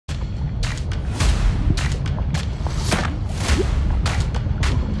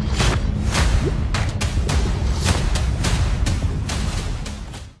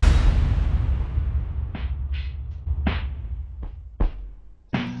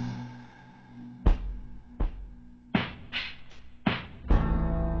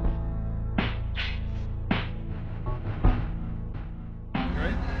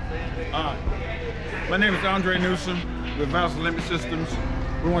My name is Andre Newsom with Val's Limit Systems.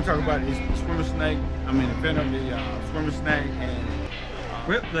 We want to talk about the swimmer snake, the venom of the swimmer snake. And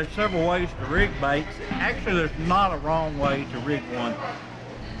well, there's several ways to rig baits. Actually, there's not a wrong way to rig one.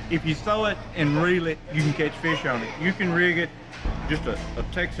 If you throw it and reel it, you can catch fish on it. You can rig it just a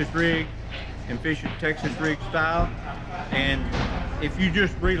Texas rig and fish it Texas rig style. And if you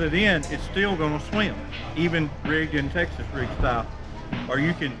just reel it in, it's still going to swim, even rigged in Texas rig style. Or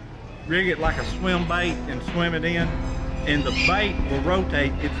you can rig it like a swim bait and swim it in, and the bait will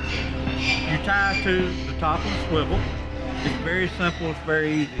rotate. You tie to the top of the swivel. It's very simple, it's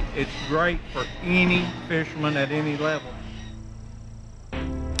very easy. It's great for any fisherman at any level.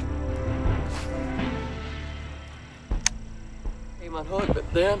 Came on hook,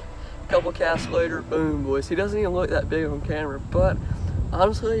 but then a couple casts later, boom, boys. He doesn't even look that big on camera, but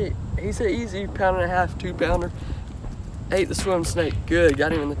honestly, he's an easy 1.5 pound, 2 pounder. Ate the swim snake good,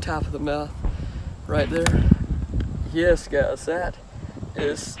 got him in the top of the mouth right there. Yes, guys, that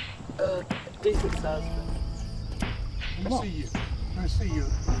is a decent size fish. Let me see you. Let me see your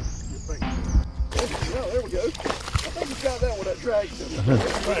bait. Oh, there we go. I think he's got that one that drags him.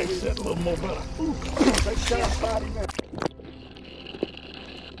 Drags that a little more better. Ooh, big shot, spotty man.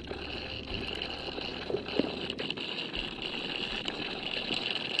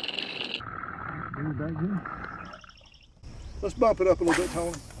 Let's bump it up a little bit,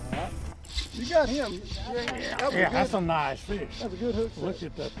 Tony. all right. You got him. Yeah, that's a nice fish. That's a good hook. Look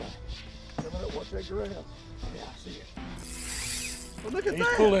at that thing. Coming up, watch that grab. Yeah, I see it. Well, look at He's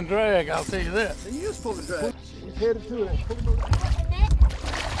that. pulling drag, I'll tell you that. He is pulling drag. He's headed to it. Pull him over. No,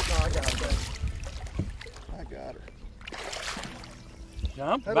 I got that. I got her.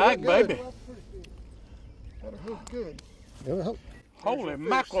 Jump Had back, her hook baby. good. Had her hook good. Holy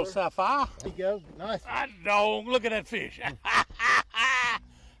mackerel, Sapphire. There you go. Nice. I don't. Look at that fish.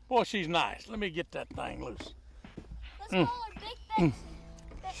 Boy, she's nice. Let me get that thing loose. Let's call her Big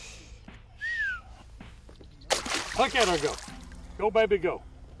Betsy. Look at her go. Go, baby, go.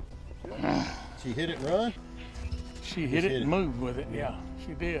 She hit it and run? She hit it and moved with it. Yeah,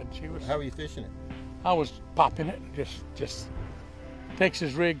 she did. She was. How are you fishing it? I was popping it, just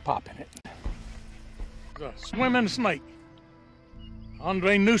Texas rig popping it. The swimming snake.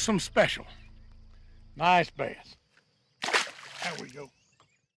 Andre Newsom special. Nice bass. There we go.